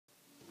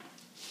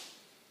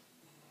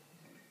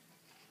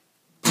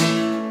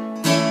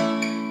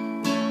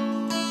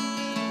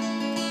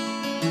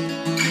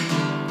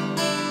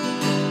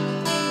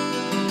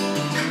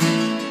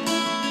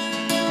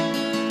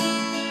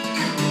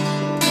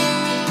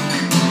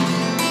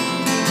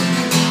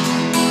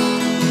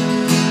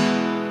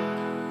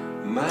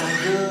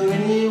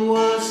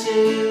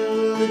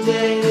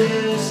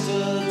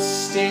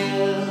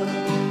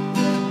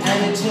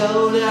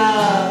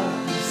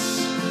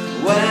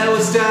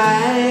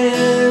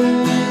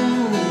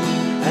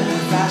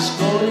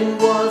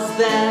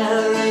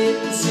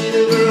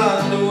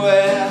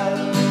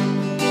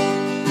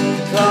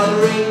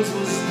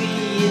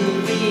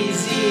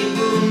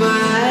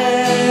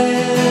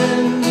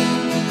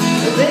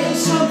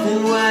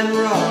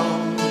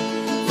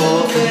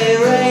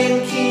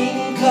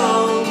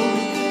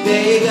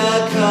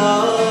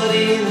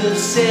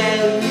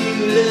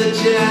cellular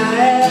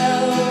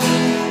gel.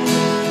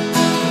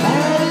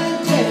 At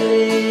a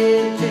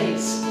deadly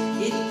place,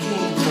 it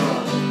came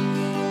from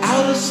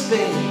outer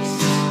space.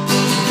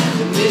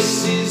 And this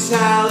is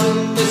how the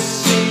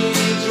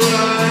message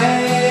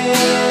ran.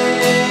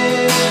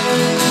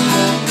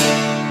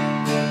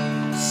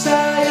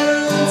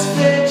 Science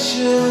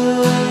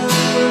fiction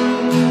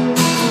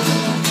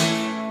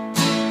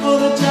on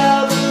a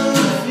double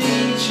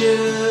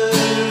feature.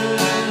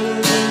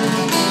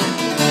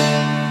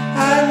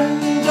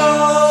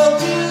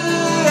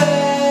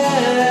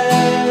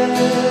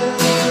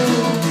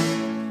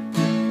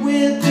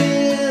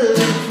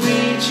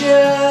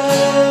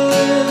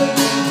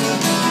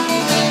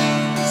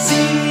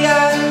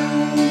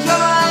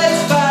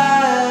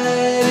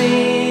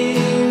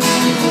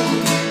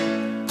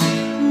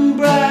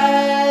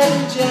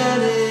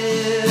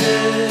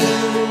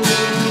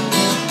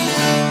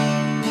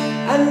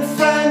 And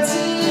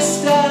Francis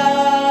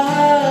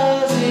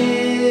stars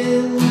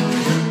in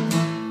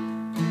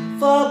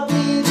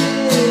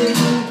Forbidden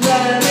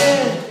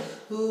Planet.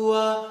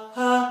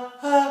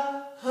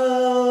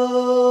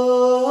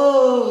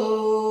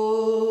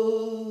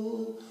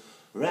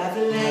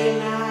 Rather late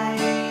night,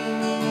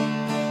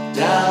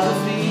 double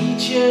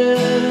feature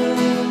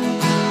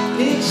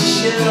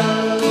picture.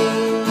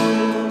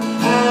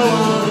 I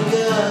wanna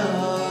go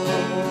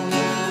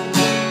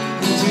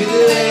to the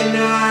late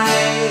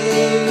night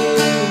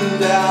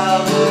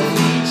double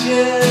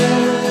feature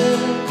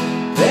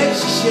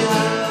picture.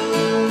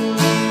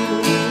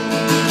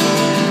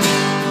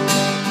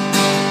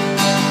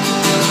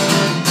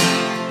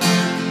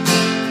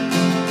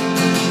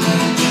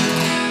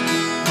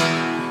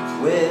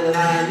 Well, I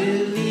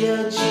knew Leo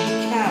G.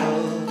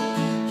 Carroll.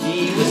 He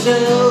was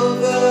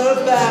over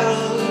a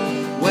barrel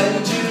when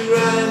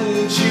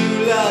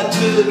Tarantula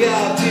took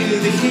out to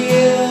the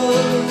hill.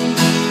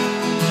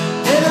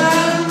 And I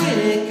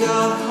really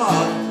got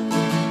hot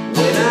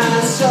when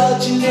I saw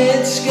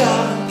Jeanette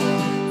Scott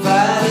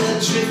fight a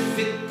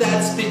triffic that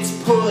spits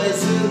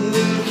poison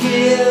and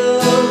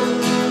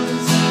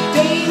kills.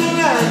 Dana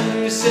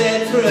Andrews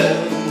said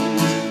pros.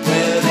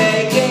 Well, they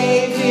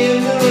gave him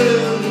the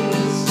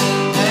rooms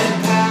and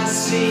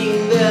passing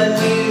the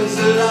news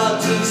a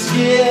lot of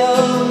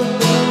skills.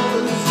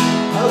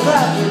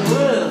 About the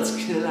worlds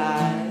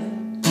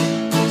collide,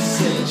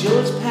 said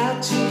George Pat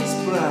to his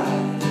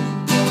bride.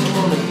 I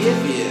wanna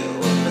give you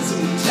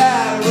some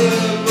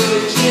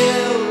terrible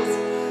chills,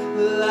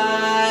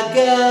 like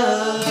a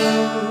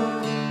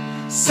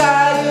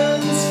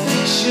science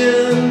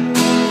fiction.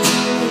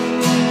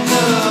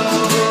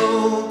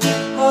 Oh,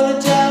 on a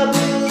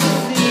double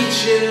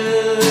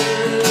feature.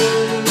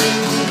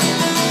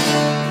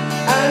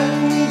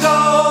 And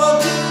all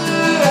the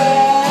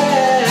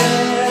rest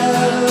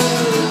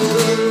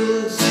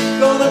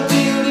gonna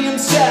build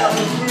himself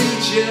a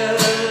preacher.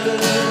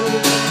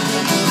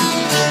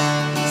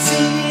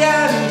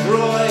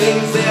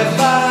 They're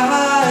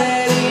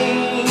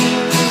fighting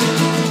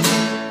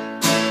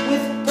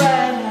with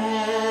Brad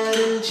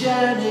and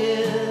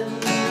Janet,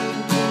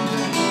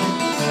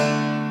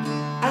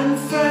 and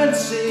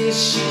Francis,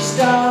 she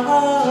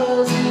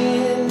stars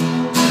in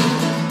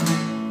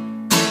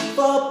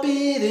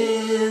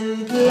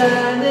Forbidden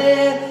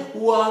Planet.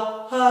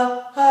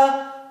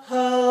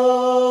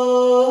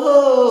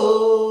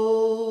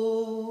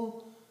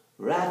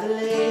 Rather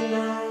late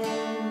night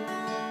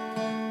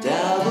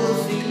double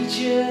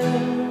feature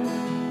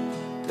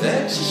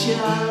picture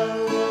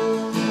show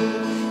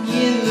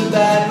in the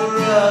back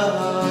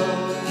row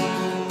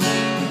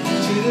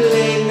to the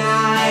late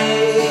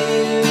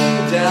night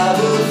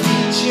double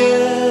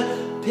feature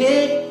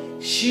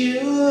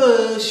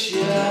picture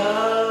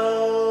show.